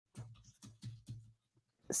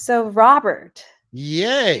So, Robert,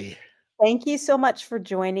 Yay. thank you so much for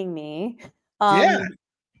joining me. Yeah.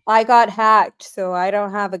 I got hacked, so I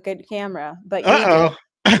don't have a good camera, but you do. Uh-oh.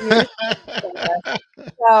 Yours is better.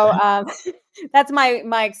 So, that's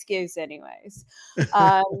my excuse anyways.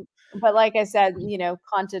 Um, but like I said,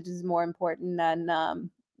 content is more important than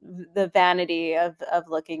the vanity of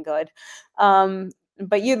looking good. Um,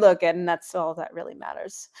 but you look good, and that's all that really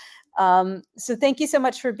matters. So thank you so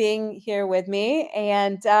much for being here with me.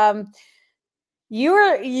 And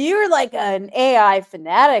you're like an AI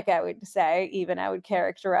fanatic, I would say. Even I would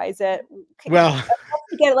characterize it. Well, I'd love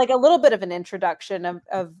to get like a little bit of an introduction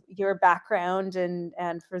of your background and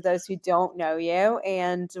for those who don't know you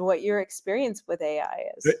and what your experience with AI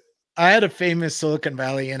is. I had a famous Silicon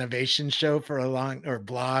Valley innovation show for a long or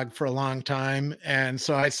blog for a long time. And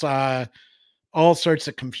so I saw all sorts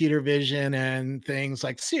of computer vision and things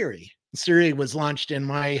like Siri. Siri was launched in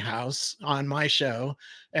my house on my show,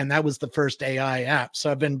 and that was the first AI app. So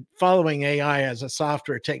I've been following AI as a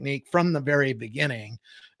software technique from the very beginning.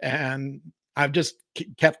 And I've just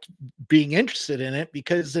kept being interested in it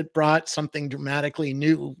because it brought something dramatically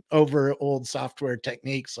new over old software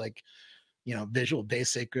techniques like, Visual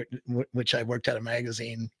Basic, which I worked at a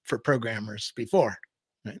magazine for programmers before.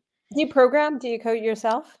 Right? Do you program? Do you code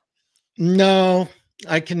yourself? No,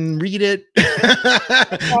 I can read it,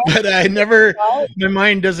 Okay. but I never, Right. my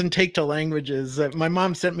mind doesn't take to languages. My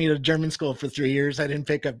mom sent me to German school for 3 years. I didn't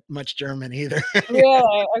pick up much German either.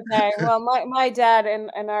 Really? Okay. Well, my dad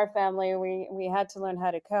and our family, we had to learn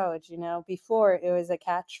how to code, before it was a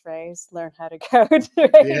catchphrase, learn how to code,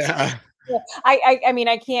 right? Yeah. Yeah. I mean,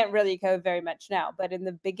 I can't really code very much now, but in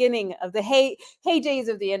the beginning of the heydays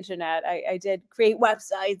of the internet, I did create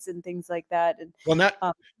websites and things like that. And Well,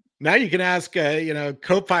 um, now you can ask,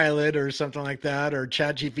 Copilot or something like that, or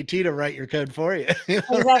ChatGPT to write your code for you. Right?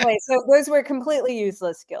 exactly. So those were completely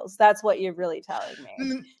useless skills. That's what you're really telling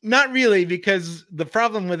me. Not really, because the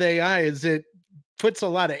problem with AI is it puts a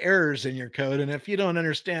lot of errors in your code. And if you don't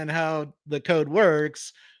understand how the code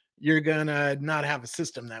works, you're gonna not have a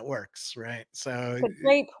system that works, right? So, A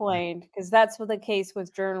great point, because that's what the case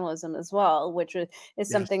with journalism as well, which is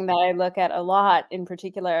yes. something that I look at a lot, in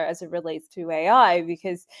particular as it relates to AI,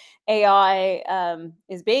 because AI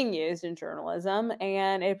is being used in journalism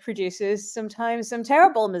and it produces sometimes some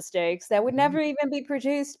terrible mistakes that would Mhm. never even be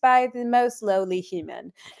produced by the most lowly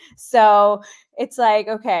human. So it's like,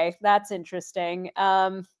 okay, that's interesting.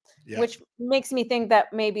 Yeah. Which makes me think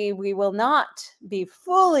that maybe we will not be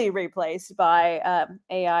fully replaced by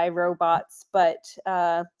AI robots, but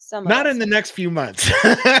some of Not in us. the next few months.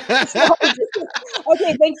 Okay,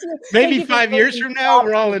 thank Maybe you for 5 years bringing from the now,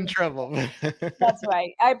 we're all in optimism. trouble. That's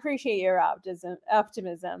right. I appreciate your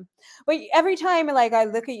optimism. But every time, like, I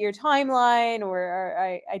look at your timeline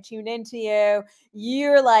or I tune into you,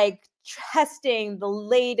 you're like testing the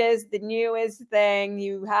latest, the newest thing.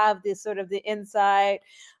 You have this sort of the insight.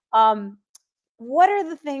 Um, what are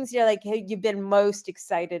the things you're like, hey, you've been most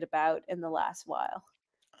excited about in the last while?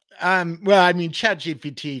 Well, I mean,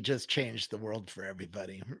 ChatGPT just changed the world for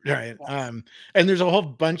everybody, right? Yes. And there's a whole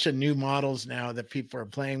bunch of new models now that people are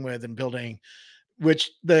playing with and building,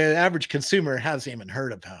 which the average consumer hasn't even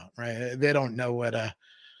heard about, right? They don't know what a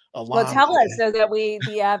Well, llama tell us so that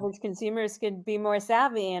the average consumers, could be more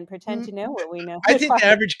savvy and pretend is. to know what we know. I think the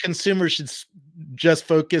average consumer should just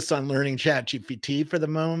focus on learning ChatGPT for the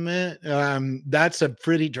moment. That's a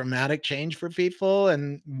pretty dramatic change for people,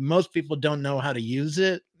 and most people don't know how to use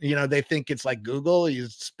it. They think it's like Google. You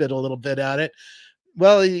spit a little bit at it.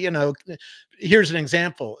 Well, here's an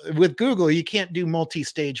example. With Google, you can't do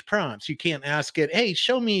multi-stage prompts. You can't ask it, "Hey,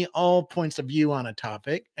 show me all points of view on a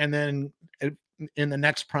topic," and then in the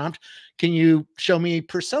next prompt, can you show me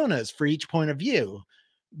personas for each point of view?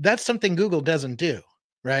 That's something Google doesn't do,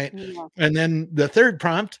 right? Yeah. And then the third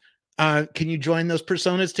prompt, can you join those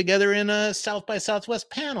personas together in a South by Southwest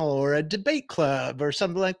panel or a debate club or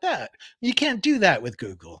something like that? You can't do that with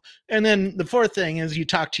Google. And then the fourth thing is you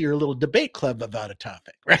talk to your little debate club about a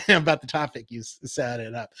topic, right? About the topic you set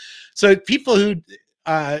it up. So people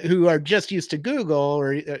who are just used to Google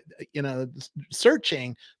or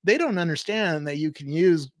searching, they don't understand that you can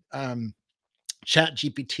use Chat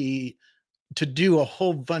GPT to do a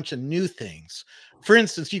whole bunch of new things. For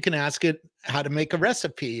instance, you can ask it how to make a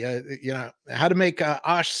recipe, how to make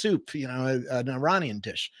ash soup, an Iranian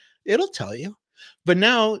dish. It'll tell you. But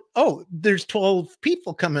now, oh, there's 12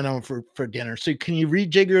 people coming over for dinner. So can you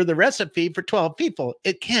rejigger the recipe for 12 people?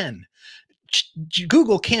 It can.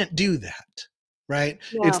 Google can't do that. right?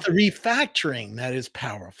 It's Yeah. the refactoring that is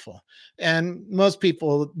powerful. And most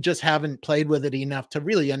people just haven't played with it enough to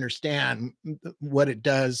really understand what it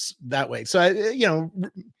does that way. So,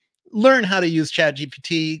 learn how to use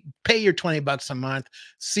ChatGPT, pay your $20 a month,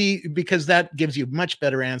 see, because that gives you much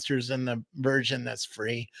better answers than the version that's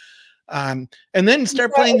free. And then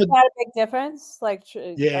start playing Is with, that a big difference? Like,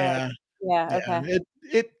 yeah, yeah, yeah, okay.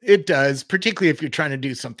 it does, particularly if you're trying to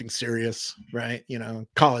do something serious, right?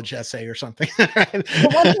 College essay or something. The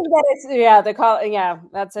one thing that is, yeah,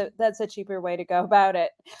 that's a cheaper way to go about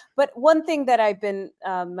it. But one thing that I've been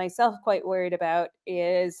myself quite worried about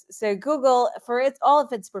is, so Google, for all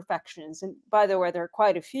of its perfections, and by the way, there are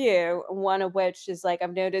quite a few. One of which is, like,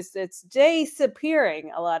 I've noticed it's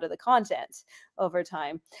disappearing a lot of the content over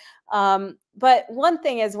time. But one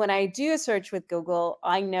thing is, when I do a search with Google,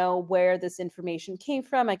 I know where this information came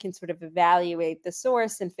from. I can sort of evaluate the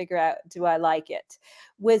source and figure out, do I like it?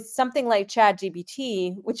 With something like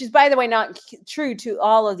ChatGPT, which is, by the way, not true to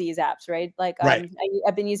all of these apps, right? Like, Right.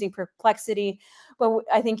 I've been using Perplexity, but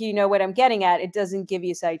I think you know what I'm getting at. It doesn't give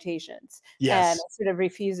you citations, and Yes. it sort of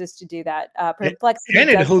refuses to do that. It Perplexity and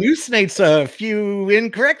it doesn't. hallucinates a few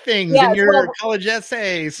incorrect things Yeah, in your well, college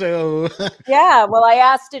essay, so yeah. Well, I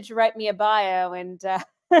asked it to write me a bio, and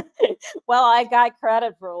well, I got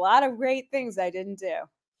credit for a lot of great things I didn't do.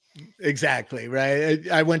 exactly, right?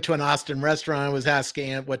 I went to an Austin restaurant, I was asking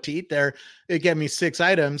it what to eat there. It gave me 6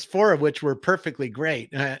 items, 4 of which were perfectly great,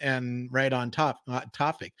 and right on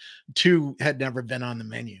topic. 2 had never been on the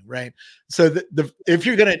menu, right? So if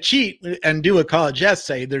you're gonna cheat and do a college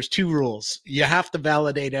essay, there's 2 rules. You have to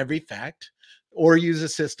validate every fact, or use a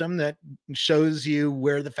system that shows you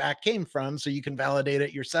where the fact came from so you can validate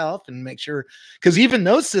it yourself and make sure, because even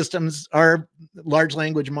those systems are large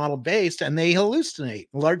language model based and they hallucinate.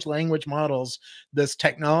 Large language models, this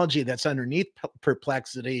technology that's underneath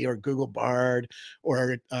Perplexity or Google Bard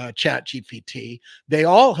or Chat GPT, they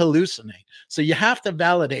all hallucinate. So you have to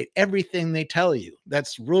validate everything they tell you.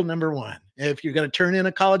 That's rule number 1. If you're going to turn in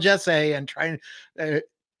a college essay and try and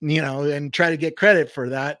try to get credit for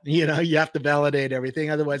that, you have to validate everything.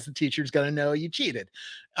 Otherwise, the teacher's going to know you cheated.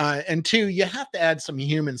 And 2, you have to add some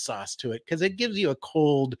human sauce to it because it gives you a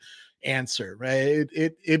cold answer, right?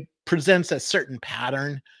 It presents a certain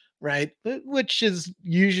pattern, right? Which is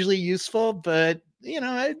usually useful, but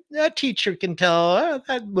a teacher can tell,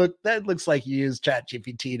 oh, that looks like you used Chat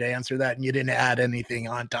GPT to answer that and you didn't add anything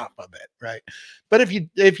on top of it, right? But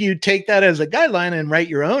if you take that as a guideline and write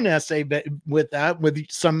your own essay with that, with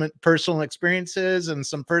some personal experiences and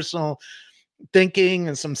some personal thinking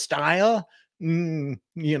and some style, the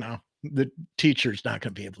teacher's not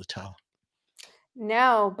going to be able to tell.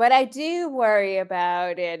 No, but I do worry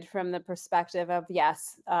about it from the perspective of,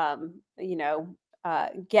 yes,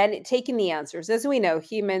 taking the answers. As we know,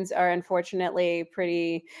 humans are unfortunately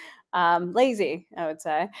pretty lazy, I would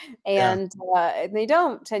say, Yeah. and they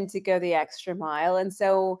don't tend to go the extra mile. And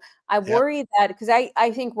so I Yep. worry that, because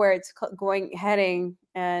I think where it's heading,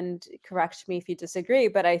 and correct me if you disagree,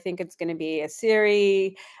 but I think it's going to be a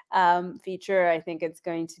Siri feature. I think it's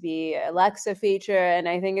going to be Alexa feature, and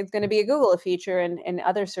I think it's going to be a Google feature, and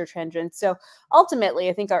other search engines. So ultimately,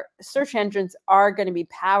 I think our search engines are going to be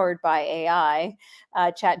powered by AI,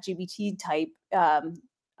 Chat GPT type um,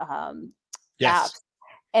 Yes. apps.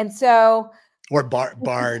 And so, Or Bard,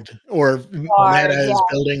 or are, Meta yeah, is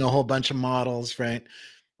building a whole bunch of models, right?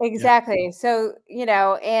 Yeah. exactly. So,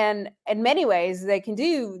 and in many ways, they can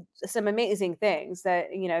do some amazing things that,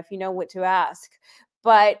 if you know what to ask.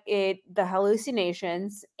 But the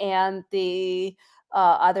hallucinations and the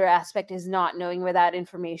other aspect is not knowing where that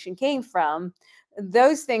information came from.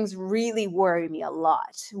 Those things really worry me a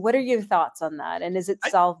lot. What are your thoughts on that? And is it I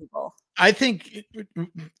solvable? I think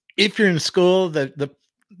if you're in school, the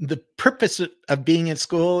purpose of being in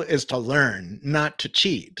school is to learn, not to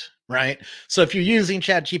cheat, right? So if you're using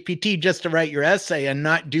ChatGPT just to write your essay and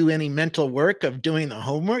not do any mental work of doing the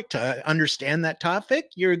homework to understand that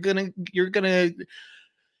topic, you're doing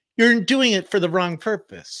it for the wrong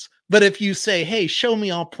purpose. But if you say, "Hey, show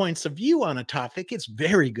me all points of view on a topic," it's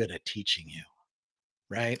very good at teaching you,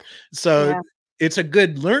 right? So Yeah. it's a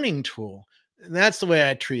good learning tool. That's the way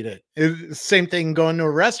I treat it. Same thing going to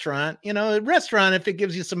a restaurant. A restaurant, if it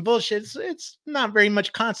gives you some bullshit, it's not very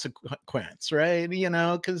much consequence, right?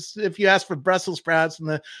 Because if you ask for Brussels sprouts and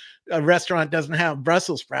the restaurant doesn't have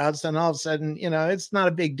Brussels sprouts, then all of a sudden, it's not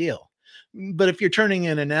a big deal. But if you're turning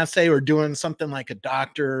in an essay or doing something like a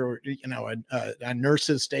doctor or a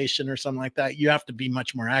nurse's station or something like that, you have to be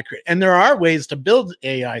much more accurate. And there are ways to build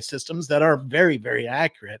AI systems that are very, very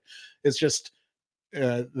accurate. It's just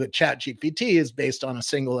the Chat GPT is based on a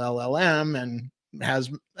single LLM and has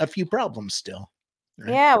a few problems still. right?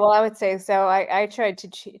 Yeah, well, I would say so. I tried to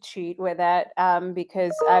cheat with it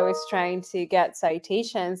because I was trying to get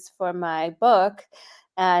citations for my book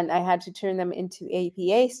and I had to turn them into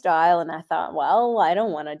APA style. And I thought, well, I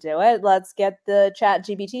don't want to do it. Let's get the chat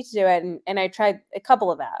GPT to do it. And I tried a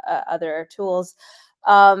couple of other tools.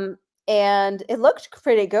 Um, and it looked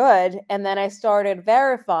pretty good. And then I started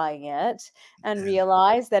verifying it and Yeah.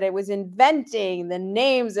 realized that it was inventing the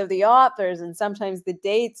names of the authors and sometimes the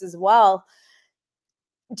dates as well.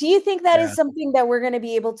 Do you think that is Yeah. something that we're gonna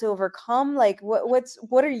be able to overcome? Like,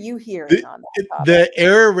 what are you hearing The, on that topic? the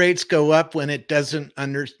error rates go up when it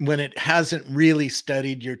when it hasn't really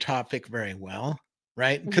studied your topic very well,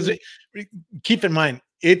 right? Because Mhm. keep in mind,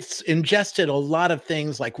 it's ingested a lot of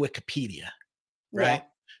things like Wikipedia, Yeah. right?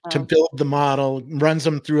 To Oh, build the model, runs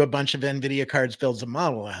them through a bunch of NVIDIA cards, builds a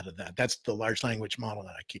model out of that. That's the large language model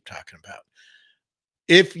that I keep talking about.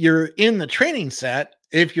 If you're in the training set,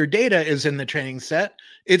 if your data is in the training set,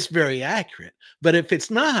 it's very accurate. But if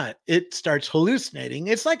it's not, it starts hallucinating.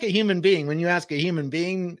 It's like a human being. When you ask a human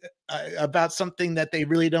being about something that they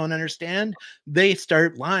really don't understand, they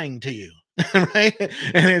start lying to you, right?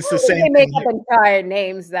 And it's the I think same they make thing up here. entire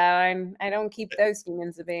names though, and I don't keep those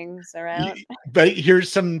humans beings around. But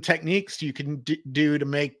here's some techniques you can do to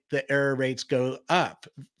make the error rates go up.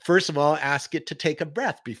 First of all, ask it to take a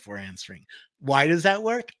breath before answering. Why does that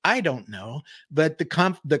work? I don't know, but the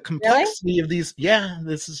Really? complexity of these, yeah,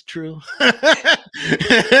 this is true.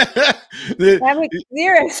 I'm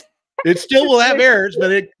serious. It still will have Seriously. errors,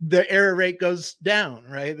 but the error rate goes down,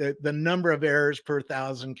 right? The number of errors per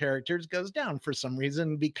 1,000 characters goes down for some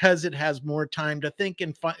reason because it has more time to think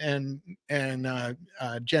and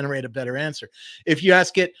generate a better answer. If you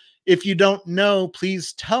ask it, if you don't know,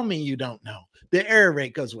 please tell me you don't know, the error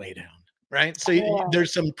rate goes way down, right? So Yeah.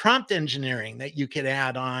 there's some prompt engineering that you could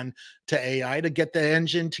add on to AI to get the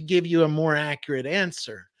engine to give you a more accurate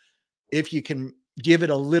answer. If you can give it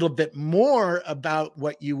a little bit more about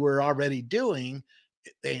what you were already doing,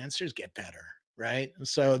 the answers get better, right?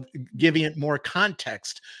 So giving it more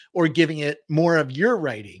context or giving it more of your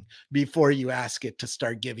writing before you ask it to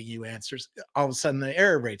start giving you answers, all of a sudden the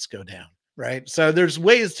error rates go down, right? So there's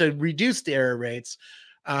ways to reduce the error rates.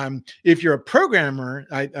 If you're a programmer,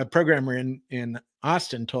 a programmer in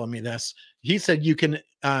Austin told me this. He said you can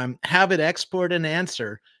have it export an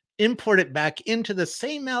answer, import it back into the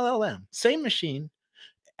same LLM, same machine,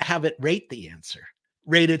 have it rate the answer,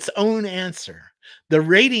 rate its own answer. The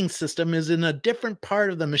rating system is in a different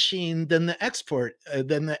part of the machine than the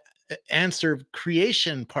answer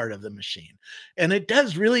creation part of the machine. And it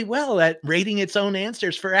does really well at rating its own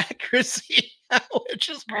answers for accuracy, which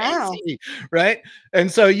is Wow. crazy, right? And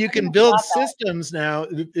so you I can never build thought that. systems now.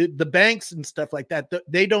 The banks and stuff like that,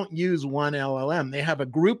 they don't use one LLM. They have a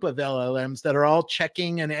group of LLMs that are all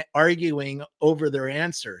checking and arguing over their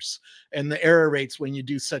answers. And the error rates when you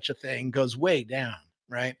do such a thing goes way down,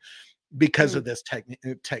 right? Because Mm. of this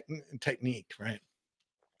technique, right?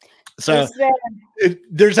 So Is there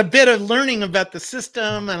there's a bit of learning about the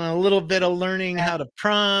system and a little bit of learning uh, how to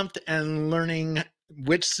prompt and learning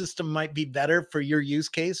which system might be better for your use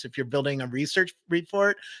case. If you're building a research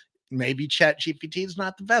report, maybe chat gpt is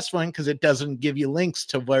not the best one because it doesn't give you links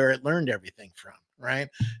to where it learned everything from, right?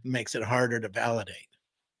 It makes it harder to validate.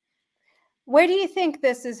 where do you think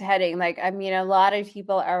this is heading? Like, I mean, a lot of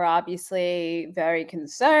people are obviously very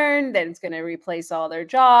concerned that it's going to replace all their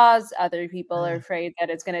jobs. Other people are afraid that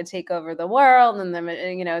it's going to take over the world and then,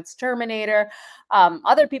 it's Terminator.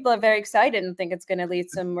 Other people are very excited and think it's going to lead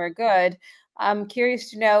somewhere good. I'm curious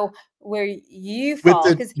to know where you with fall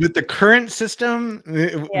the because, with the current system,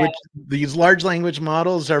 yeah, which these large language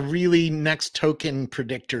models are really next token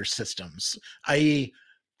predictor systems, i.e.,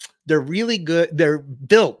 they're really good. They're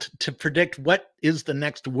built to predict what is the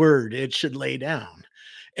next word it should lay down.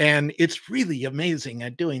 And it's really amazing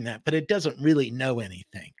at doing that, but it doesn't really know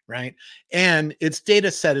anything, right? And its data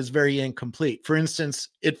set is very incomplete. For instance,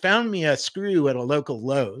 it found me a screw at a local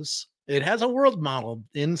Lowe's. It has a world model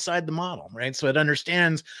inside the model, right? So it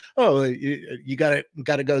understands, oh, you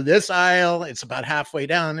gotta go this aisle. It's about halfway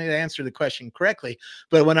down. It answered the question correctly.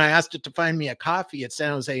 But when I asked it to find me a coffee at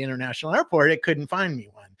San Jose International Airport, it couldn't find me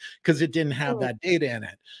one because it didn't have mm, that data in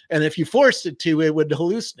it. And if you forced it to, it would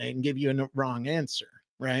hallucinate and give you a wrong answer,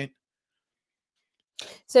 right?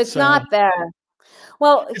 so it's So not there.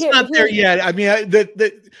 Well, it's not there here's yet. I mean,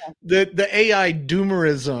 the AI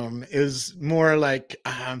doomerism is more like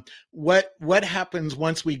what happens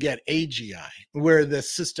once we get AGI, where the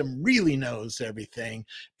system really knows everything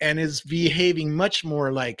and is behaving much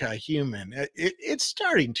more like a human. It's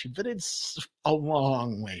starting to, but it's a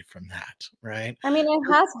long way from that, right? I mean,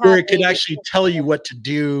 it has Where had it could AG. actually tell you what to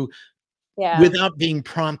do Yeah. without being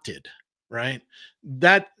prompted, right?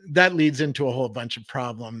 That leads into a whole bunch of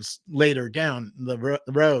problems later down the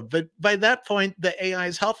road. But by that point, the AI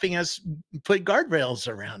is helping us put guardrails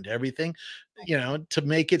around everything, to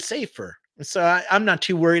make it safer. So I'm not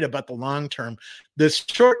too worried about the long term. The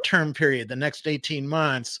short term period, the next 18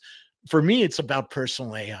 months, for me, it's about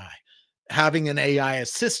personal AI. Having an AI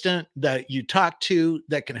assistant that you talk to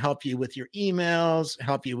that can help you with your emails,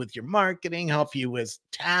 help you with your marketing, help you with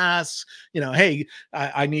tasks. Hey,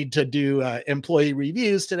 I need to do employee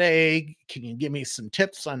reviews today. Can you give me some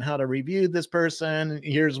tips on how to review this person?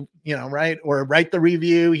 Here's, right? Or write the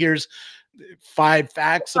review. Here's 5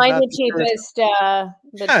 facts Find about the this person.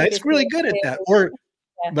 the Yeah, it's cheapest way really to good at do that. it. Or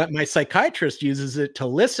Yeah. but my psychiatrist uses it to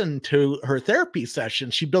listen to her therapy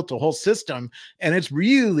session. She built a whole system, and it's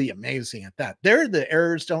really amazing at that. There, the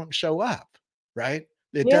errors don't show up, right?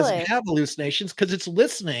 It doesn't Really? have hallucinations because it's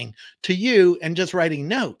listening to you and just writing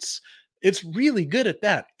notes. It's really good at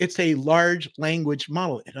that. It's a large language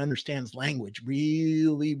model. It understands language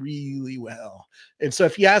really, really well. And so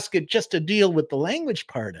if you ask it just to deal with the language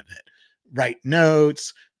part of it, write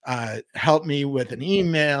notes, help me with an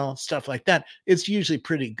email, stuff like that, it's usually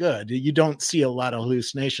pretty good. You don't see a lot of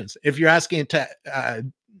hallucinations. If you're asking it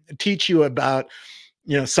to teach you about,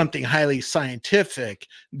 something highly scientific,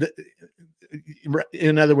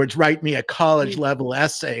 in other words, write me a college level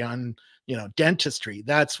essay on, dentistry,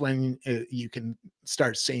 that's when you can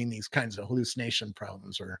start seeing these kinds of hallucination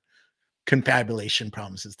problems, or confabulation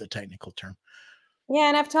problems is the technical term. Yeah,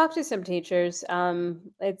 and I've talked to some teachers.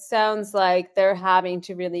 It sounds like they're having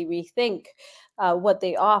to really rethink what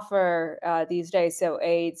they offer these days. So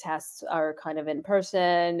A tests are kind of in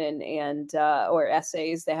person, and or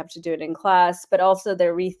essays they have to do it in class, but also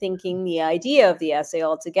they're rethinking the idea of the essay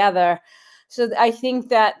altogether. So I think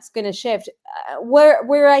that's going to shift.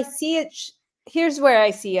 Where I see it, here's where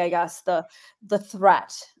I see, I guess, the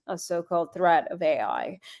threat, a so-called threat of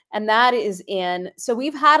AI. And that is in, so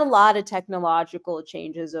we've had a lot of technological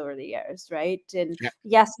changes over the years, right? And Yeah.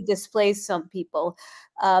 yes, it displaced some people,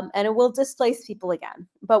 and it will displace people again.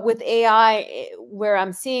 But with AI, where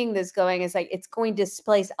I'm seeing this going is like it's going to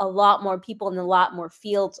displace a lot more people in a lot more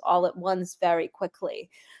fields all at once very quickly.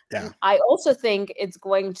 Yeah. I also think it's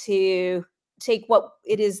going to take what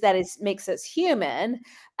it is that is makes us human,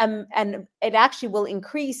 and it actually will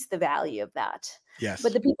increase the value of that. But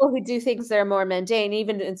Yes. the people who do things that are more mundane,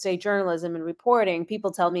 even in, say, journalism and reporting,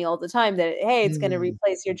 people tell me all the time that, hey, it's going to Mm,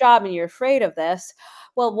 replace your job and you're afraid of this.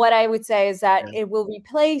 Well, what I would say is that yeah. it will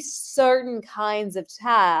replace certain kinds of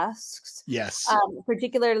tasks, Yes.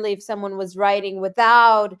 particularly if someone was writing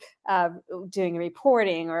without doing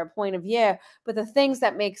reporting or a point of view. But the things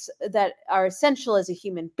that are essential as a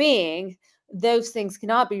human being, those things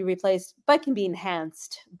cannot be replaced, but can be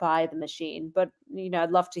enhanced by the machine. But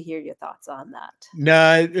I'd love to hear your thoughts on that.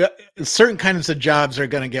 No, certain kinds of jobs are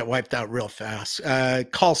going to get wiped out real fast.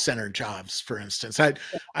 Call center jobs, for instance.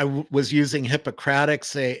 Was using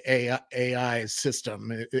Hippocratic's AI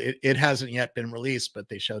system. It hasn't yet been released, but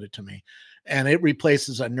they showed it to me, and it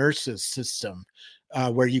replaces a nurse's system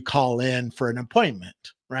where you call in for an appointment.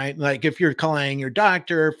 Right, like if you're calling your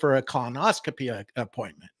doctor for a colonoscopy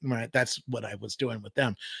appointment, right? That's what I was doing with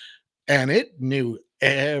them, and it knew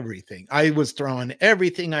everything. I was throwing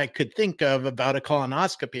everything I could think of about a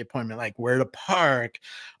colonoscopy appointment, like where to park,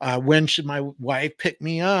 when should my wife pick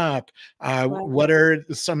me up, Wow. what are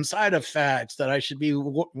some side effects that I should be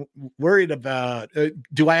worried about?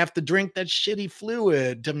 Do I have to drink that shitty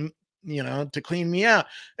fluid to clean me out?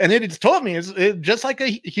 And it told me it's just like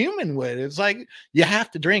a human would. It's like you have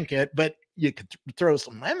to drink it, but you could throw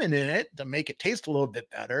some lemon in it to make it taste a little bit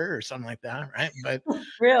better or something like that, right? But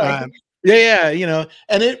Really? um, yeah,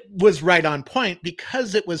 and it was right on point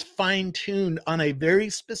because it was fine-tuned on a very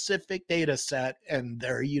specific data set, and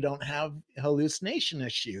there you don't have hallucination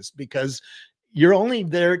issues because you're only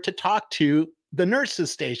there to talk to the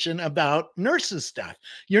nurse's station about nurses stuff.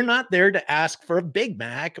 You're not there to ask for a Big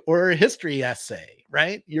Mac or a history essay,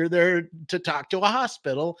 right? You're there to talk to a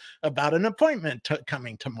hospital about an appointment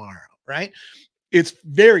coming tomorrow, right? It's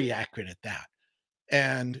very accurate at that,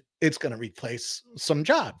 and it's going to replace some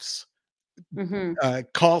jobs. Hmm.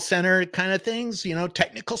 Call center kind of things,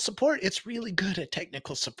 technical support. It's really good at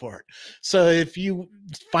technical support. So if you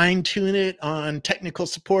fine tune it on technical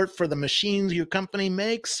support for the machines your company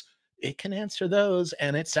makes, it can answer those,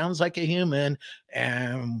 and it sounds like a human.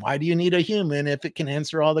 And why do you need a human if it can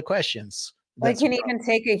answer all the questions? Well, you That's a can problem. even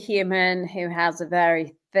take a human who has a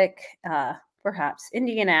very thick, perhaps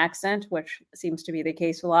Indian accent, which seems to be the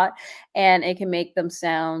case a lot, and it can make them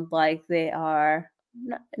sound like they are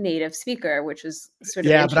native speaker, which is sort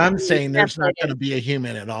of Yeah, but I'm interesting. saying there's not going to be a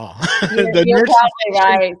human at all. The You're nurse probably station,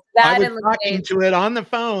 right. I That was in the talking States. to it on the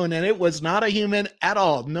phone, and it was not a human at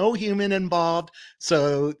all. No human involved.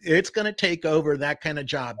 So it's going to take over that kind of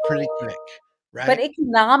job pretty quick, But right?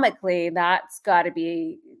 economically, that's got to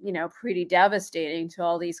be, pretty devastating to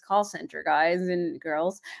all these call center guys and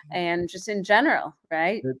girls, and just in general,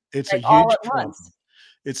 right? It's a Like all huge at problem. once.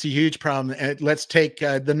 It's a huge problem. And let's take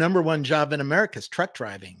the number one job in America is truck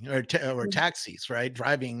driving or Mm. taxis, right?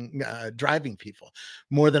 Driving people.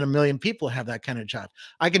 More than 1 million people have that kind of job.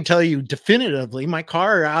 I can tell you definitively, my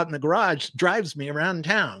car out in the garage drives me around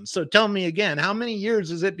town. So tell me again, how many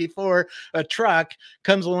years is it before a truck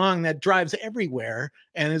comes along that drives everywhere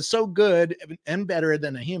and is so good and better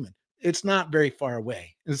than a human? It's not very far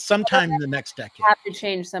away. It's sometime in the next decade. Have to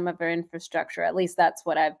change some of our infrastructure. At least that's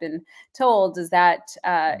what I've been told, is that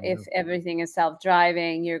if everything is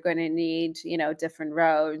self-driving, you're going to need, different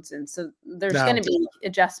roads. And so there's going No, to be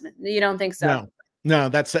adjustment. You don't think so? no, no,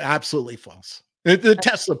 that's absolutely false. The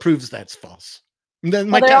Tesla proves that's false. Then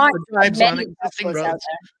my Well, there Tesla aren't drives on many existing Teslas out roads.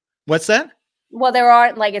 there. What's that? Well, there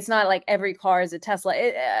aren't, like, it's not like every car is a Tesla.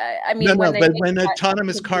 I No, mean, when no, they but make when that,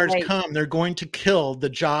 autonomous could be cars late. come, they're going to kill the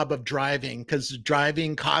job of driving because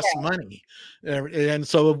driving costs Yeah. money. And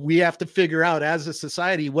so we have to figure out as a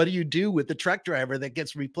society, what do you do with the truck driver that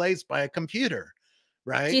gets replaced by a computer,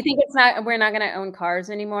 Do right? you think we're not going to own cars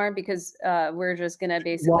anymore because we're just going to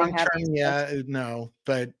basically Long have term, these yeah, no,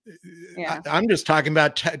 but yeah. I'm just talking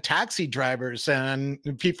about taxi drivers and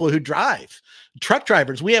people who drive. Truck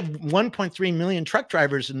drivers, we have 1.3 million truck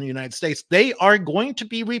drivers in the United States. They are going to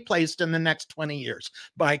be replaced in the next 20 years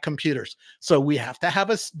by computers. So we have to have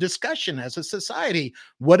a discussion as a society.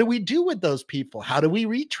 What do we do with those people? How do we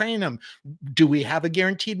retrain them? Do we have a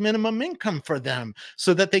guaranteed minimum income for them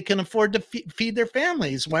so that they can afford to feed their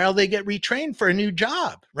families while they get retrained for a new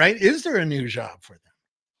job, right? Is there a new job for them?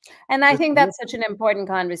 And I It's think that's such an important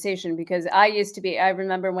conversation because I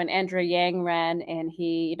remember when Andrew Yang ran and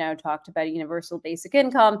he, talked about universal basic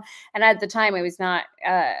income. And at the time, I was not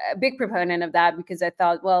a big proponent of that because I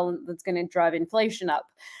thought, well, that's going to drive inflation up.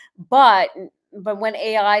 But when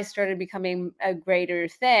AI started becoming a greater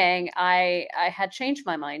thing, I had changed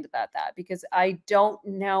my mind about that because I don't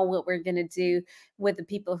know what we're going to do with the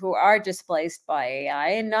people who are displaced by AI,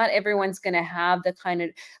 and not everyone's going to have the kind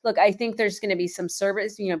of look. I think there's going to be some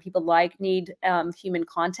service, people need human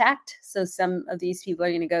contact. So some of these people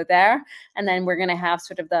are going to go there, and then we're going to have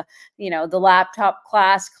sort of the laptop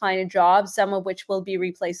class kind of jobs, some of which will be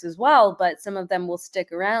replaced as well, but some of them will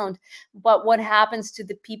stick around. But what happens to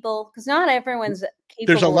the people? Because not everyone's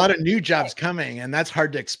There's a capable of. lot of new jobs coming, and that's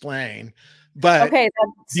hard to explain. But Okay,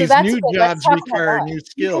 so these that's new good. Let's jobs talk about require new that.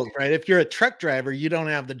 skills, right? If you're a truck driver, you don't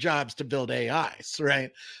have the jobs to build AIs,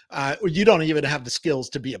 right? Or you don't even have the skills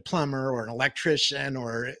to be a plumber or an electrician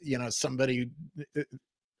or somebody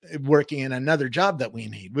working in another job that we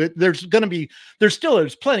need. There's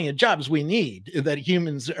plenty of jobs we need that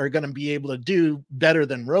humans are going to be able to do better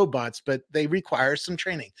than robots, but they require some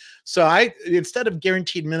training. So instead of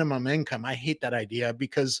guaranteed minimum income, I hate that idea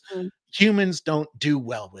because Mm. humans don't do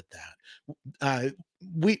well with that.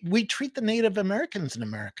 We treat the Native Americans in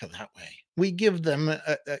America that way. We give them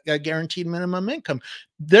a guaranteed minimum income.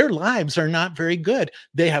 Their lives are not very good.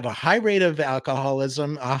 They have a high rate of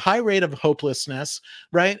alcoholism, a high rate of hopelessness,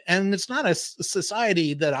 right? And it's not a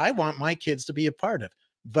society that I want my kids to be a part of.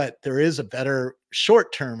 But there is a better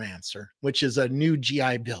short-term answer, which is a new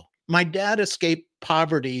GI Bill. My dad escaped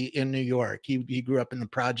poverty in New York. He grew up in the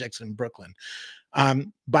projects in Brooklyn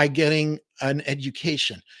by getting an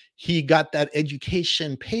education. He got that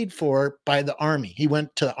education paid for by the Army. He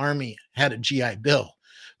went to the Army, had a GI Bill,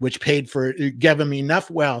 which gave him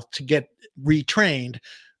enough wealth to get retrained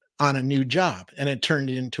on a new job. And it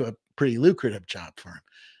turned into a pretty lucrative job for him.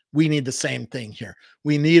 We need the same thing here.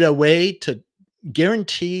 We need a way to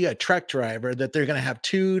guarantee a truck driver that they're going to have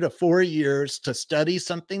 2 to 4 years to study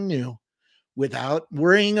something new without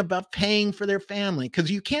worrying about paying for their family.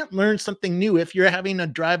 Because you can't learn something new if you're having to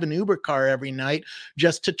drive an Uber car every night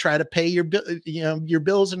just to try to pay your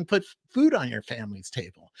bills and put food on your family's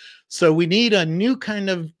table. So we need a new kind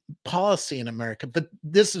of policy in America. But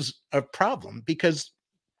this is a problem because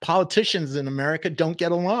politicians in America don't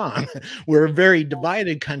get along. We're a very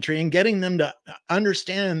divided country, and getting them to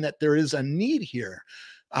understand that there is a need here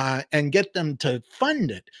and get them to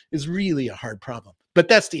fund it is really a hard problem. But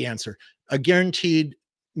that's the answer.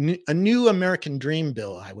 A new American dream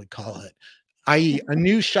bill, I would call it, i.e. a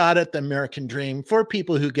new shot at the American dream for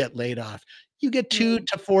people who get laid off. You get 2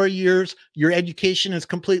 to 4 years. Your education is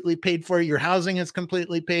completely paid for. Your housing is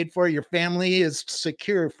completely paid for. Your family is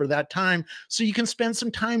secure for that time. So you can spend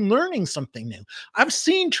some time learning something new. I've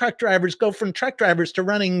seen truck drivers go from truck drivers to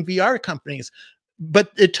running VR companies,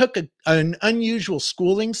 but it took an unusual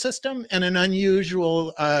schooling system and an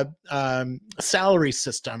unusual salary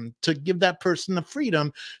system to give that person the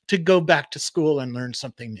freedom to go back to school and learn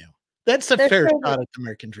something new. That's a fair shot at the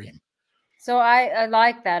American dream. So I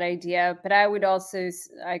like that idea, but I would also,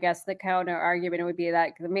 I guess the counter argument would be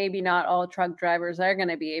that maybe not all truck drivers are going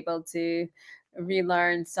to be able to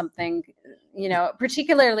relearn something, you know,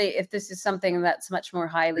 particularly if this is something that's much more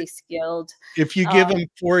highly skilled. If you give them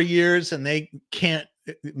 4 years and they can't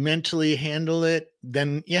mentally handle it,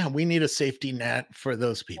 then yeah, we need a safety net for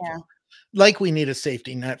those people. Yeah. Like we need a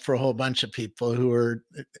safety net for a whole bunch of people who are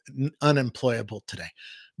unemployable today.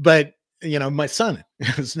 But you know, my son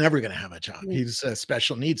is never going to have a job. He's a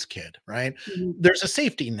special needs kid, right? There's a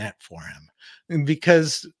safety net for him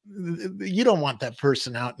because you don't want that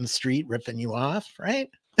person out in the street ripping you off, right?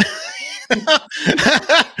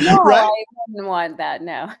 No, right? I wouldn't want that.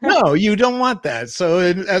 No, you don't want that. So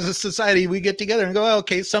as a society, we get together and go,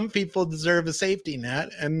 okay, some people deserve a safety net,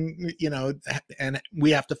 and you know, and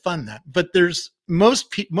we have to fund that. But there's most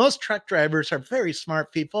truck drivers are very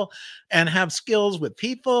smart people and have skills with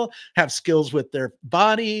people, have skills with their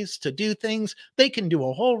bodies to do things. They can do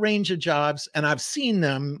a whole range of jobs, and I've seen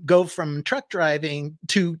them go from truck driving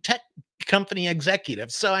to tech company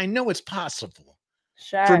executives. So I know it's possible.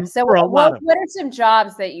 Sure. So what are some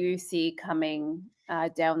jobs that you see coming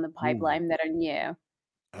down the pipeline that are new?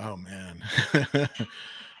 Oh man.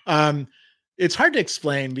 It's hard to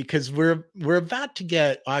explain because we're about to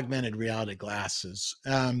get augmented reality glasses.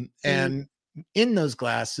 And in those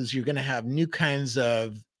glasses, you're going to have new kinds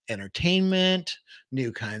of entertainment,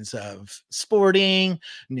 new kinds of sporting,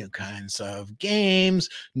 new kinds of games,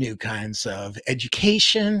 new kinds of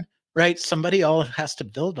education. Right? Somebody all has to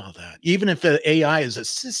build all that. Even if the AI is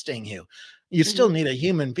assisting you, you still need a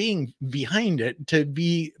human being behind it to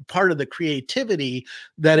be part of the creativity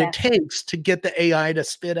that it takes to get the AI to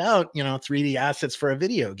spit out, you know, 3D assets for a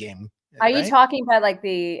video game. Are you talking about like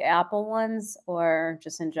the Apple ones or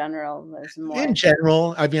just in general? There's more. In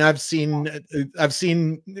general, I mean, I've seen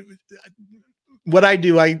what I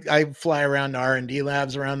do, I fly around R&D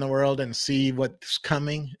labs around the world and see what's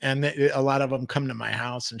coming. And a lot of them come to my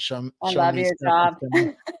house and show me. I love your job.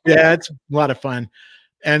 Yeah, it's a lot of fun.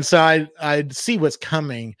 And so I see what's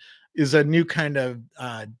coming is a new kind of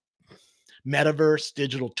metaverse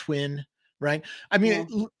digital twin, right? I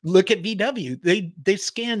mean, look at VW. They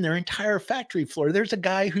scan their entire factory floor. There's a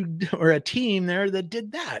guy or a team there that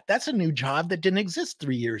did that. That's a new job that didn't exist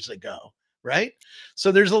 3 years ago. Right.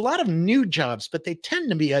 So there's a lot of new jobs, but they tend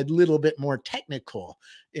to be a little bit more technical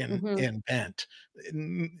in bent,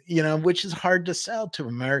 you know, which is hard to sell to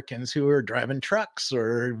Americans who are driving trucks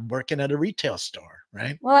or working at a retail store.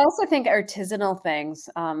 Right. Well, I also think artisanal things,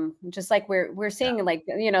 just like we're seeing like,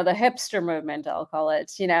 you know, the hipster movement, I'll call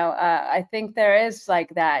it, you know, I think there is like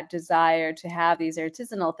that desire to have these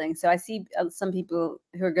artisanal things. So I see some people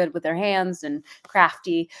who are good with their hands and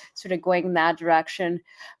crafty sort of going in that direction.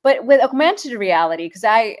 But with augmented reality, because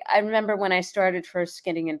I remember when I started first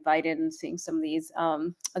getting invited and seeing some of these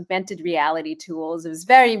augmented reality tools, I was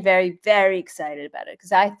very, very, very excited about it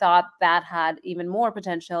because I thought that had even more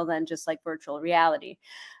potential than just like virtual reality.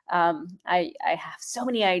 I have so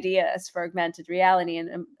many ideas for augmented reality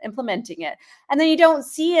and implementing it. And then you don't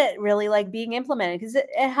see it really like being implemented because it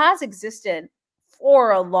has existed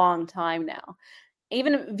for a long time now.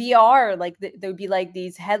 Even VR, like there would be like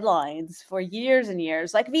these headlines for years and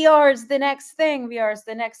years, like VR is the next thing, VR is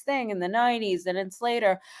the next thing in the 90s, and it's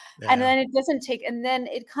later. And then it doesn't take, and then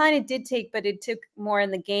it kind of did take, but it took more in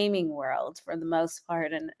the gaming world for the most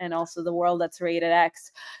part, and also the world that's rated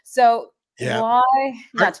X. So why?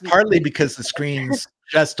 Partly because the screens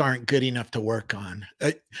just aren't good enough to work on.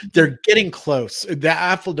 They're getting close. The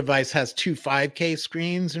Apple device has 2 5K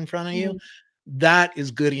screens in front of you. That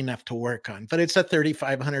is good enough to work on, but it's a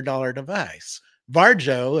 $3,500 device.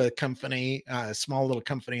 Varjo, a company, a small little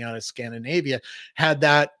company out of Scandinavia, had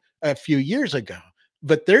that a few years ago,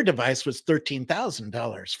 but their device was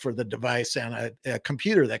 $13,000 for the device and a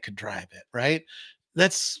computer that could drive it. Right?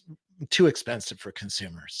 That's too expensive for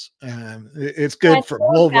consumers. It's good for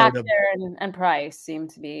Volvo and price seem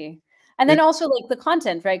to be. And then also like the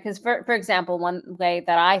content, right? Because for example, one way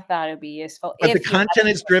that I thought it would be useful But the if you had content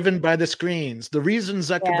is driven by the screens. The reason yeah,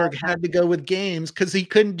 Zuckerberg had to go with games because he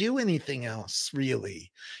couldn't do anything else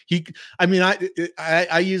really. I mean,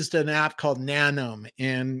 I used an app called Nanome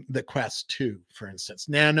in the Quest 2, for instance.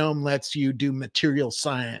 Nanome lets you do material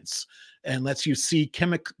science and lets you see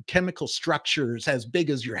chemical structures as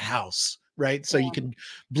big as your house, right? So you yeah. can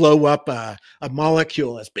blow up a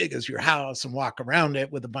molecule as big as your house and walk around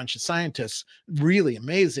it with a bunch of scientists. Really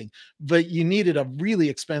amazing. But you needed a really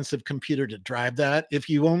expensive computer to drive that. If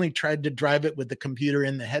you only tried to drive it with the computer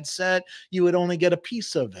in the headset, you would only get a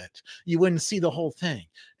piece of it. You wouldn't see the whole thing,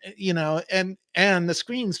 you know, and the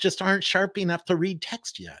screens just aren't sharp enough to read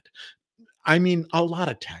text yet. I mean, a lot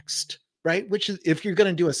of text, right? Which is, if you're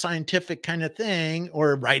going to do a scientific kind of thing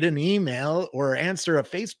or write an email or answer a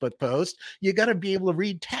Facebook post, you got to be able to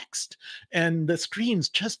read text. And the screens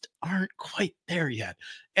just aren't quite there yet.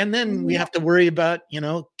 And then we Yeah. have to worry about, you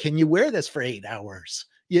know, can you wear this for 8 hours?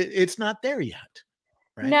 It's not there yet,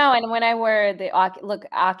 right? No, and when I wear the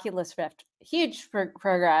Oculus Rift, huge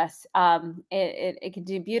progress. It can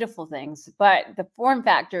do beautiful things, but the form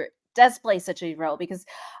factor does play such a role because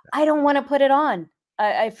I don't want to put it on.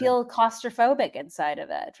 I feel claustrophobic inside of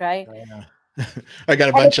it, right? I got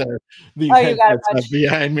a And bunch of oh, these you got a headsets up bunch.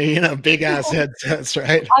 behind me, you know, big ass headsets,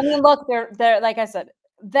 right? I mean, look, they're like I said,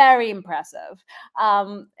 very impressive.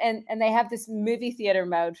 And they have this movie theater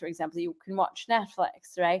mode, for example. You can watch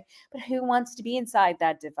Netflix, right? But who wants to be inside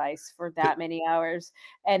that device for that many hours?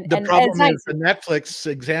 The And it's problem nice. is the Netflix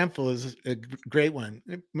example is a great one.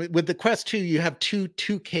 With the Quest 2, you have two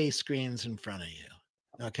 2K screens in front of you.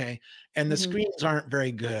 Okay. And the Mhm. screens aren't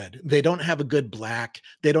very good. They don't have a good black.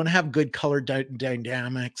 They don't have good color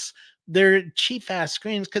dynamics. They're cheap ass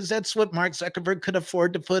screens because that's what Mark Zuckerberg could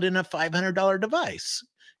afford to put in a $500 device.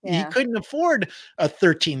 He Yeah. couldn't afford a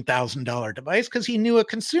 $13,000 device because he knew a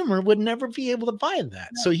consumer would never be able to buy that.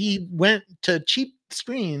 So he went to cheap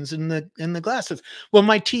screens in the glasses. Well,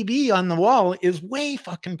 my TV on the wall is way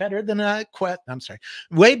fucking better than a Quest. I'm sorry,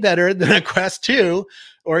 way better than a Quest 2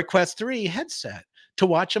 or a Quest 3 headset to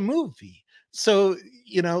watch a movie. So,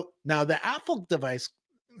 you know, now the Apple device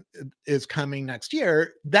is coming next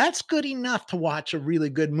year. That's good enough to watch a really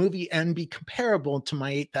good movie and be comparable to my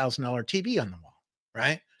 $8,000 TV on the wall,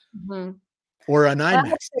 right? Mhm. Or an Well, I hope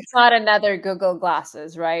IMAX it's theater. not another Google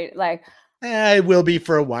Glasses, right? Like, It will be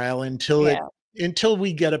for a while yeah. until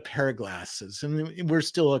we get a pair of glasses, and we're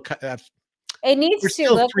still It we're needs to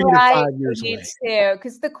still look 3 to right. 5 It years away. needs to,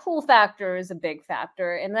 because the cool factor is a big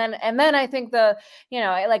factor. And then I think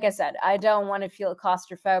like I said, I don't want to feel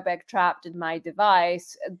claustrophobic trapped in my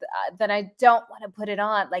device. Then I don't want to put it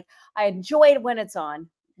on. Like I enjoy it when it's on.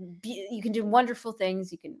 You can do wonderful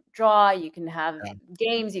things. You can draw. You can have Yeah,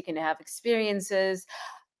 games. You can have experiences.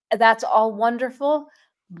 That's all wonderful.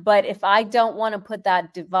 But if I don't want to put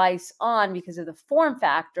that device on because of the form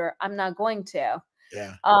factor, I'm not going to.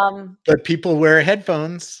 yeah. Um, But people wear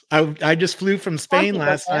headphones. I just flew from some Spain people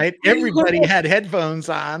last night. do. Everybody had headphones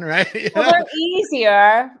on, right? You Well, know? they're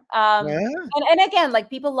easier. Yeah, And again, like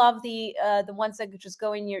people love the ones that could just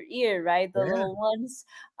go in your ear, right? The yeah, little ones.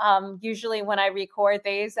 Usually when I record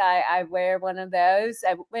these, I wear one of those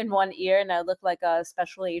in one ear and I look like a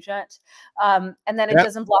special agent. And then it yep.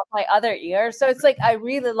 doesn't block my other ear. So it's like I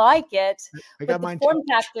really like it, I but got the mine too. form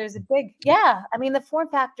factor is a big, yeah. I mean, the form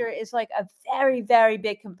factor is like a very, very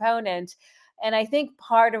big component. And I think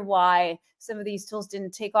part of why some of these tools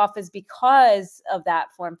didn't take off is because of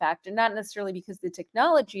that form factor, not necessarily because the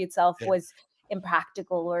technology itself Yeah. was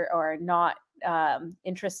impractical or not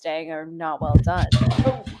interesting or not well done.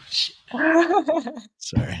 Oh. Shit.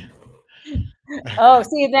 Sorry. Oh,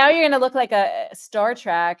 see, now you're gonna look like a Star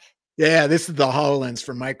Trek. Yeah, this is the HoloLens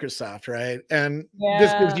from Microsoft, right? And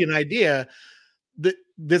this gives Yeah. you an idea.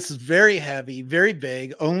 This is very heavy, very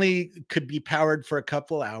big, only could be powered for a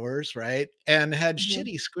couple hours, right? And had Mhm,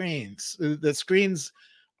 shitty screens. The screens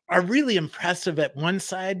are really impressive at one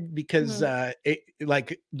side because mhm.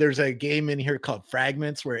 like there's a game in here called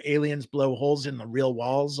Fragments where aliens blow holes in the real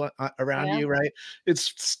walls around Yeah, you, right?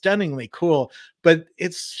 It's stunningly cool, but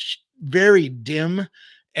it's very dim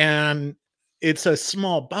and it's a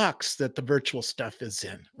small box that the virtual stuff is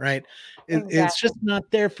in, right? It's exactly. just not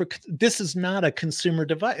there for this is not a consumer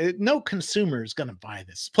device. No consumer is going to buy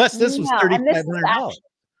this. Plus, this was No, and this is $3,500. actually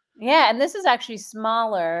yeah, and this is actually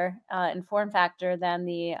smaller in form factor than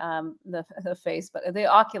the Facebook, the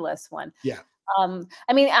Oculus one. Yeah,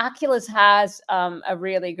 I mean, Oculus has a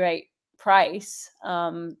really great price,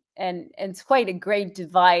 and it's quite a great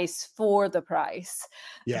device for the price,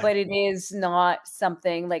 yeah, but it is not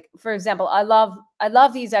something like, for example, I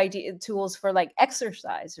love these idea tools for like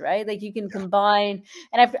exercise, right? Like you can combine,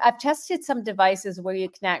 and I've tested some devices where you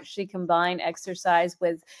can actually combine exercise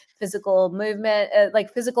with physical movement,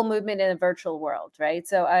 like physical movement in a virtual world, right?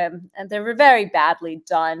 So and they were very badly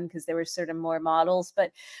done because there were certain more models.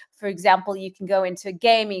 But for example, you can go into a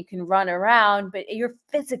game, you can run around, but you're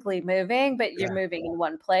physically moving, but you're moving in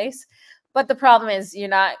one place. But the problem is you're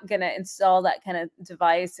not going to install that kind of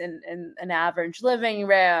device in an average living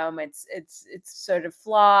room. It's sort of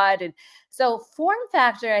flawed. And so form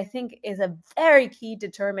factor, I think, is a very key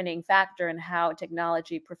determining factor in how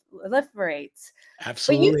technology proliferates. But you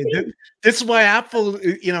Absolutely. seem This is why Apple,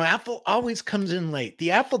 Apple always comes in late.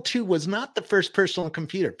 The Apple II was not the first personal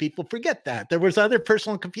computer. People forget that. There was other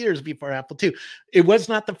personal computers before Apple II. It was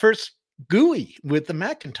not the first GUI with the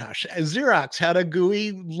Macintosh. Xerox had a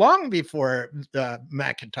GUI long before the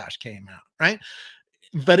Macintosh came out, right?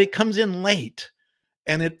 But it comes in late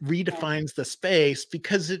and it redefines the space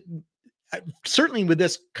because it certainly with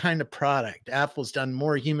this kind of product, Apple's done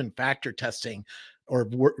more human factor testing or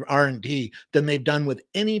R&D than they've done with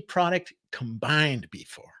any product combined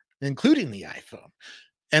before, including the iPhone.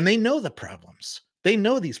 And they know the problems. They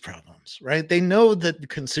know these problems, right? They know that the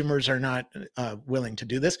consumers are not willing to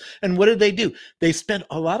do this. And what do? They spent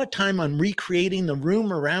a lot of time on recreating the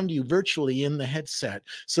room around you virtually in the headset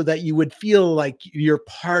so that you would feel like you're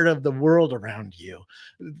part of the world around you,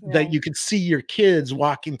 that right. you could see your kids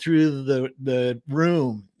walking through the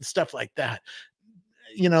room, stuff like that.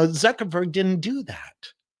 Zuckerberg didn't do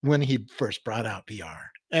that when he first brought out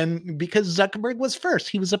VR. And because Zuckerberg was first,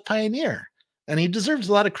 he was a pioneer and he deserves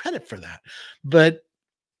a lot of credit for that. But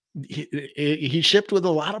he shipped with a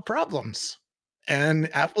lot of problems,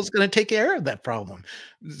 and Apple's going to take care of that problem.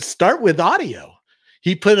 Start with audio.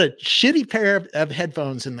 He put a shitty pair of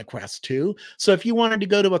headphones in the Quest 2. So if you wanted to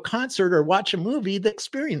go to a concert or watch a movie, the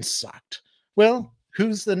experience sucked. Well,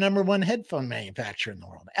 who's the number one headphone manufacturer in the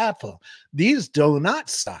world? Apple. These do not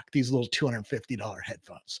suck, these little $250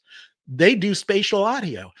 headphones. They do spatial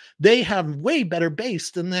audio. They have way better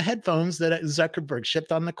bass than the headphones that Zuckerberg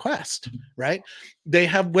shipped on the Quest, right? They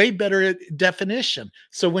have way better definition.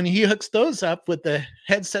 So when he hooks those up with the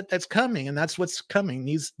headset that's coming, and that's what's coming,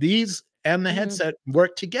 these and the headset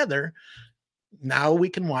work together. Now we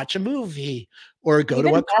can watch a movie or go to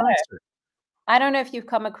Even a better. concert. I don't know if you've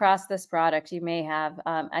come across this product. You may have.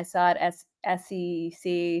 I saw it at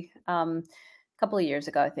SEC a couple of years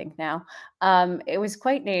ago, I think now. It was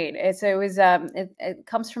quite neat. It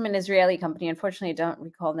comes from an Israeli company. Unfortunately, I don't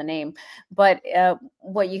recall the name. But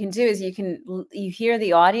what you can do is you hear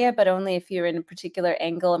the audio, but only if you're in a particular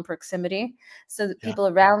angle and proximity, so that Yeah. people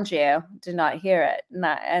around you do not hear it.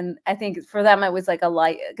 And I think for them it was like a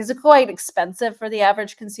light, because it's quite expensive for the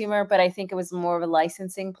average consumer. But I think it was more of a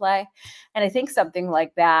licensing play. And I think something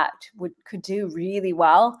like that could do really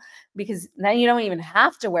well, because now you don't even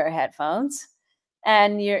have to wear headphones,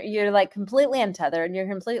 and you're like completely untethered and you're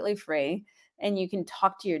completely free, and you can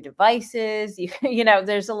talk to your devices.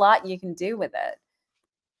 There's a lot you can do with it.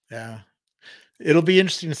 Yeah. It'll be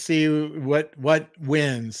interesting to see what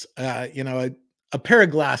wins. A pair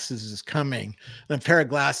of glasses is coming. And a pair of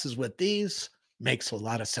glasses with these makes a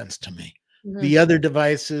lot of sense to me. Mhm. The other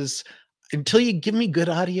devices, until you give me good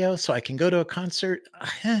audio so I can go to a concert,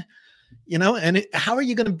 how are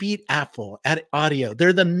you going to beat Apple at audio?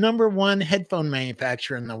 They're the number one headphone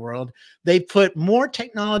manufacturer in the world. They put more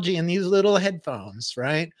technology in these little headphones,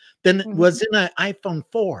 right, than Mhm. was in an iPhone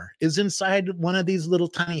 4 is inside one of these little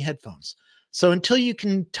tiny headphones. So until you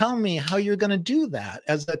can tell me how you're going to do that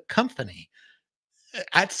as a company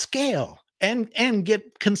at scale and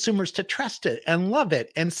get consumers to trust it and love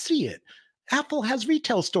it and see it. Apple has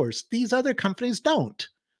retail stores. These other companies don't.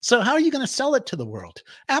 So how are you going to sell it to the world?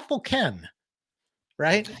 Apple can,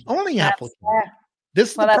 right? Only Apple That's can. yeah.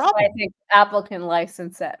 This is Well, the that's why I problem. think Apple can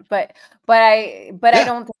license it, but I Yeah.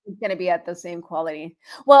 don't think it's going to be at the same quality.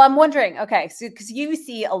 Well, I'm wondering, okay, so because you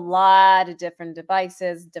see a lot of different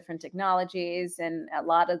devices, different technologies, and a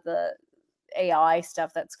lot of the AI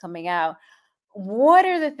stuff that's coming out. What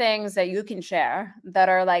are the things that you can share that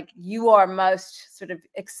are like you are most sort of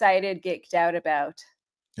excited, geeked out about?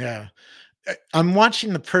 Yeah. I'm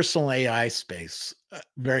watching the personal AI space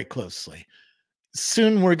very closely.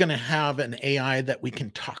 Soon we're going to have an AI that we can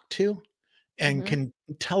talk to and Mhm. can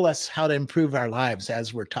tell us how to improve our lives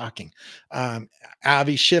as we're talking. Um,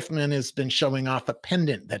 Avi Schiffman has been showing off a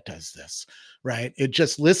pendant that does this, right? It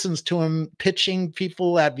just listens to him pitching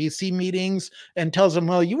people at VC meetings and tells them,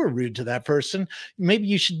 well, you were rude to that person. Maybe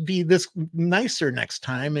you should be this nicer next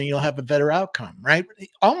time and you'll have a better outcome, right?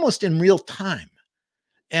 Almost in real time.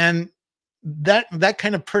 And that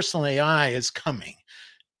kind of personal AI is coming.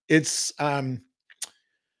 It's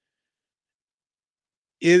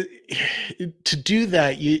To do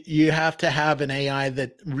that, you have to have an AI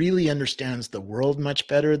that really understands the world much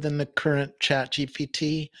better than the current chat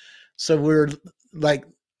GPT. So we're like,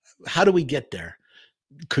 how do we get there?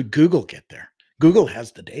 Could Google get there? Google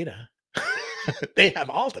has the data. They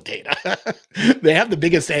have all the data. They have the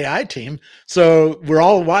biggest AI team. So we're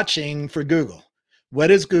all watching for Google.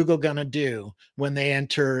 What is Google going to do when they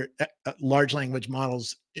enter large language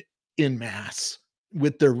models in mass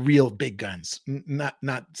with their real big guns,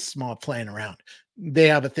 not small playing around? They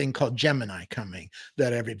have a thing called Gemini coming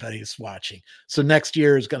that everybody's watching. So next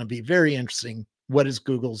year is going to be very interesting. What is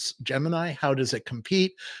Google's Gemini? How does it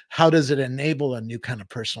compete? How does it enable a new kind of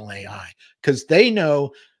personal AI? Because they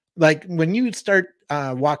know, like when you start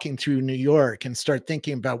walking through New York and start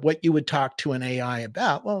thinking about what you would talk to an AI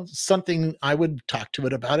about, well, something I would talk to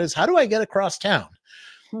it about is, how do I get across town?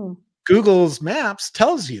 Hmm. Google's Maps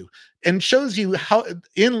tells you and shows you how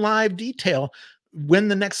in live detail when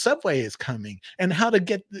the next subway is coming and how to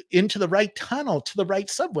get into the right tunnel to the right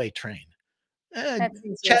subway train. That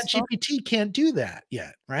seems useful. ChatGPT can't do that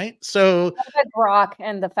yet, right? So What about Grok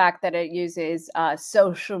and the fact that it uses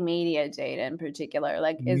social media data in particular?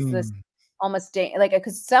 Like, is this mm, almost like,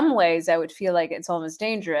 because some ways I would feel like it's almost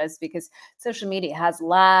dangerous because social media has a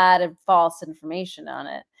lot of false information on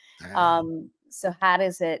it. uh, So how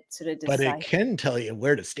does it sort of but it decide? can tell you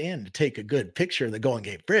where to stand to take a good picture of the Golden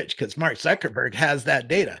Gate Bridge, because Mark Zuckerberg has that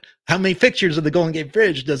data. How many pictures of the Golden Gate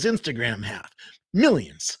Bridge does Instagram have?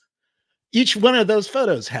 Millions. Each one of those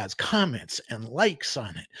photos has comments and likes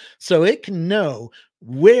on it. So it can know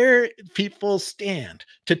where people stand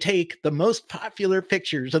to take the most popular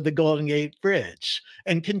pictures of the Golden Gate Bridge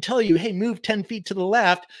and can tell you, hey, move 10 feet to the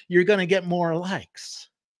left, you're going to get more likes.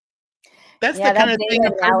 That's the Yeah, that kind of thing a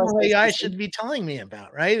data personal analysis AI is should be telling me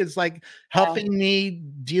about, right? It's like yeah. helping me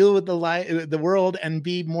deal with the world and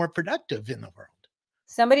be more productive in the world.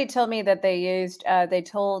 Somebody told me that they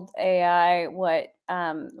told AI what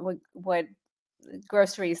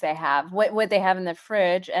groceries they have, what they have in the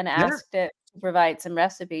fridge, and Yeah. asked it to provide some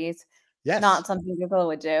recipes. Yes. Not something Google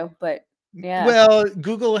would do, but yeah. Well,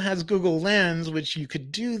 Google has Google Lens, which you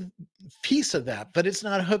could do piece of that, but it's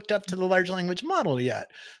not hooked up to the large language model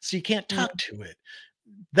yet. So you can't Mm. talk to it.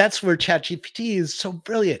 That's where ChatGPT is so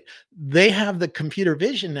brilliant. They have the computer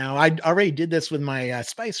vision now. I already did this with my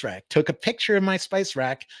spice rack. Took a picture of my spice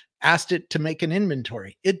rack, asked it to make an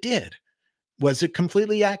inventory. It did. Was it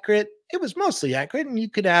completely accurate? It was mostly accurate, and you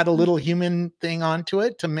could add a little human thing onto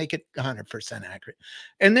it to make it 100% accurate.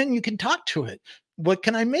 And then you can talk to it. What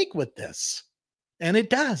can I make with this? And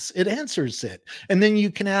it does. It answers it. And then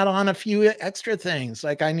you can add on a few extra things,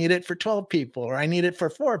 like I need it for 12 people or I need it for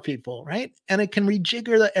 4 people, right? And it can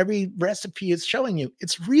rejigger every recipe it's showing you.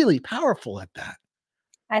 It's really powerful at that.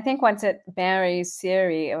 I think once it marries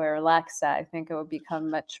Siri or Alexa, I think it will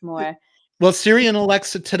become much more. Well, Siri and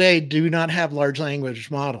Alexa today do not have large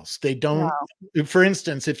language models. They don't. No. For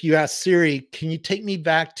instance, if you ask Siri, can you take me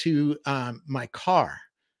back to my car?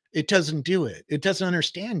 It doesn't do it. It doesn't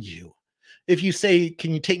understand you. If you say,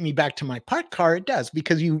 can you take me back to my parked car? It does,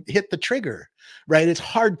 because you hit the trigger, right? It's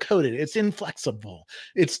hard coded. It's inflexible.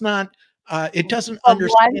 It's not, it doesn't But once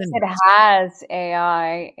understand it us. has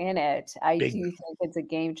AI in it, I Bingo. do think it's a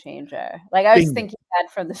game changer. Like, I was Bingo. thinking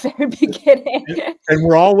that from the very beginning. And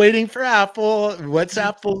we're all waiting for Apple. What's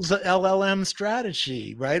Apple's LLM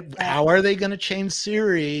strategy, right? Yeah. How are they going to change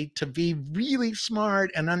Siri to be really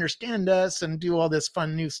smart and understand us and do all this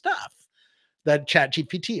fun new stuff that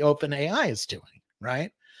ChatGPT OpenAI is doing,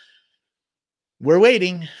 right? We're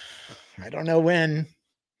waiting. I don't know when.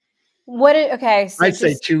 Okay, so I'd say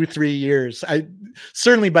just 2, 3 years. I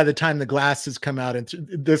certainly by the time the glasses come out, and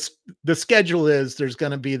this the schedule is there's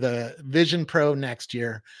going to be the Vision Pro next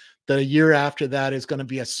year. The year after that is going to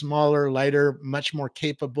be a smaller, lighter, much more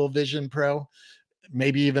capable Vision Pro.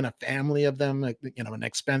 Maybe even a family of them, an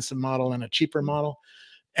expensive model and a cheaper model.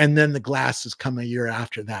 And then the glasses come a year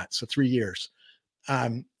after that. So 3 years.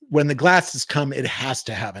 When the glasses come, it has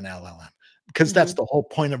to have an LLM, because that's mhm. the whole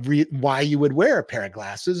point of why you would wear a pair of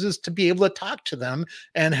glasses, is to be able to talk to them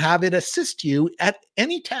and have it assist you at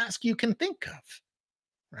any task you can think of,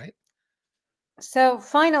 right? So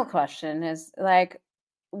final question is like,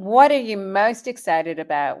 what are you most excited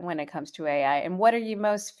about when it comes to AI, and what are you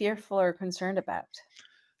most fearful or concerned about?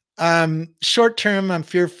 Short term, I'm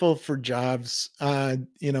fearful for jobs,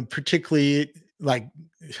 particularly like,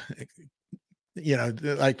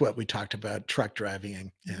 like what we talked about, truck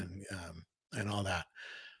driving and all that.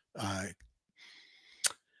 Uh,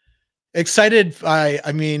 Excited.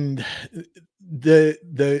 I mean,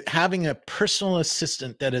 the having a personal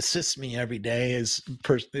assistant that assists me every day is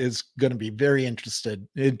going to be very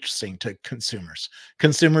interesting to consumers.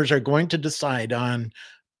 Consumers are going to decide on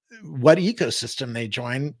what ecosystem they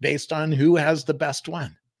join based on who has the best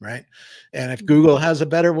one, right? And if Google has a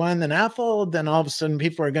better one than Apple, then all of a sudden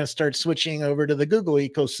people are going to start switching over to the Google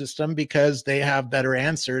ecosystem because they have better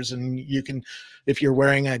answers. And you can, if you're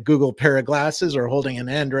wearing a Google pair of glasses or holding an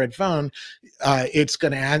Android phone, it's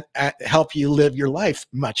going to help you live your life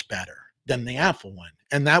much better than the Apple one.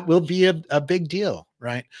 And that will be a big deal,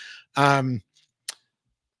 right?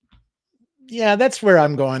 Yeah, that's where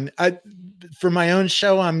I'm going. For my own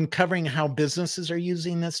show, I'm covering how businesses are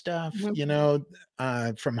using this stuff, you know,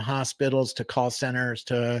 from hospitals to call centers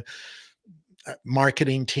to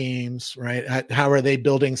marketing teams, right? How are they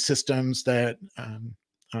building systems that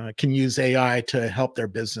can use AI to help their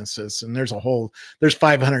businesses? And there's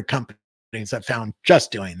 500 companies that found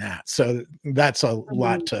just doing that. So that's a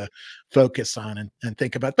lot to focus on and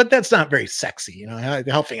think about, but that's not very sexy, you know,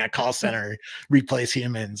 helping a call center replace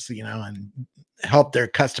humans, you know, and help their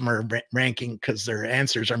customer ranking because their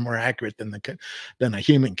answers are more accurate than a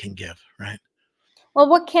human can give, right? Well,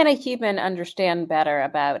 what can a human understand better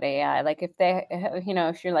about AI? Like if they,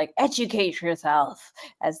 if you're like, educate yourself,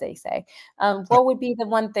 as they say, what would be the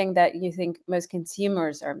one thing that you think most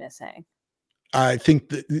consumers are missing? I think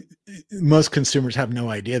that most consumers have no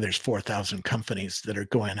idea there's 4,000 companies that are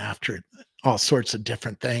going after all sorts of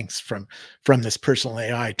different things from this personal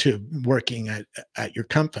AI to working at your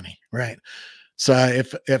company, right? So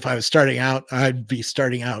if I was starting out, I'd be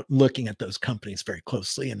starting out looking at those companies very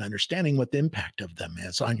closely and understanding what the impact of them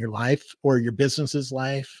is on your life or your business's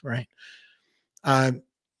life, right? Uh,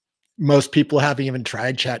 Most people haven't even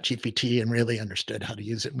tried ChatGPT and really understood how to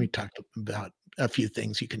use it. And we talked about a few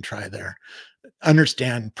things you can try there.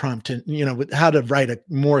 Understand prompt and, you know, how to write a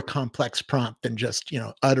more complex prompt than just, you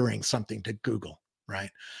know, uttering something to Google, right?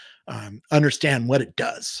 Understand what it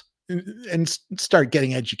does and start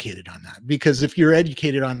getting educated on that. Because if you're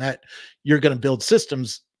educated on that, you're going to build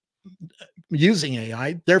systems using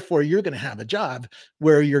AI. Therefore, you're going to have a job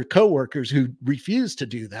where your coworkers who refuse to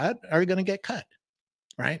do that are going to get cut,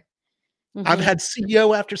 right? I've Hmm. had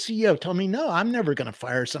CEO after CEO tell me, no, I'm never going to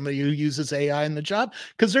fire somebody who uses AI in the job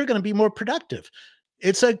because they're going to be more productive.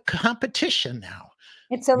 It's a competition now.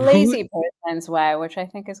 It's a Who, lazy person's way, which I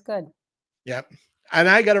think is good. yep. And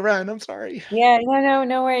I got to run. I'm sorry. Yeah,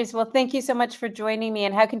 no worries. Well, thank you so much for joining me.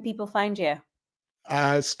 And how can people find you?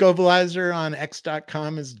 Scobleizer on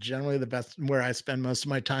X.com is generally the best where I spend most of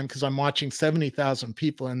my time because I'm watching 70,000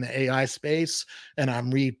 people in the AI space and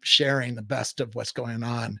I'm re-sharing the best of what's going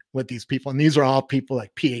on with these people. And these are all people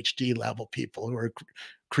like PhD level people who are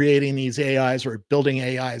creating these AIs or building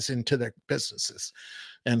AIs into their businesses.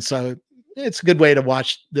 And so it's a good way to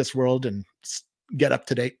watch this world and get up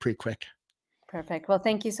to date pretty quick. Perfect. Well,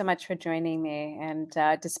 thank you so much for joining me. And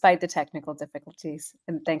despite the technical difficulties,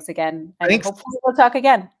 and thanks again. And Thanks. hopefully we'll talk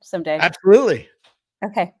again someday. Absolutely.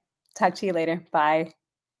 Okay. Talk to you later. Bye.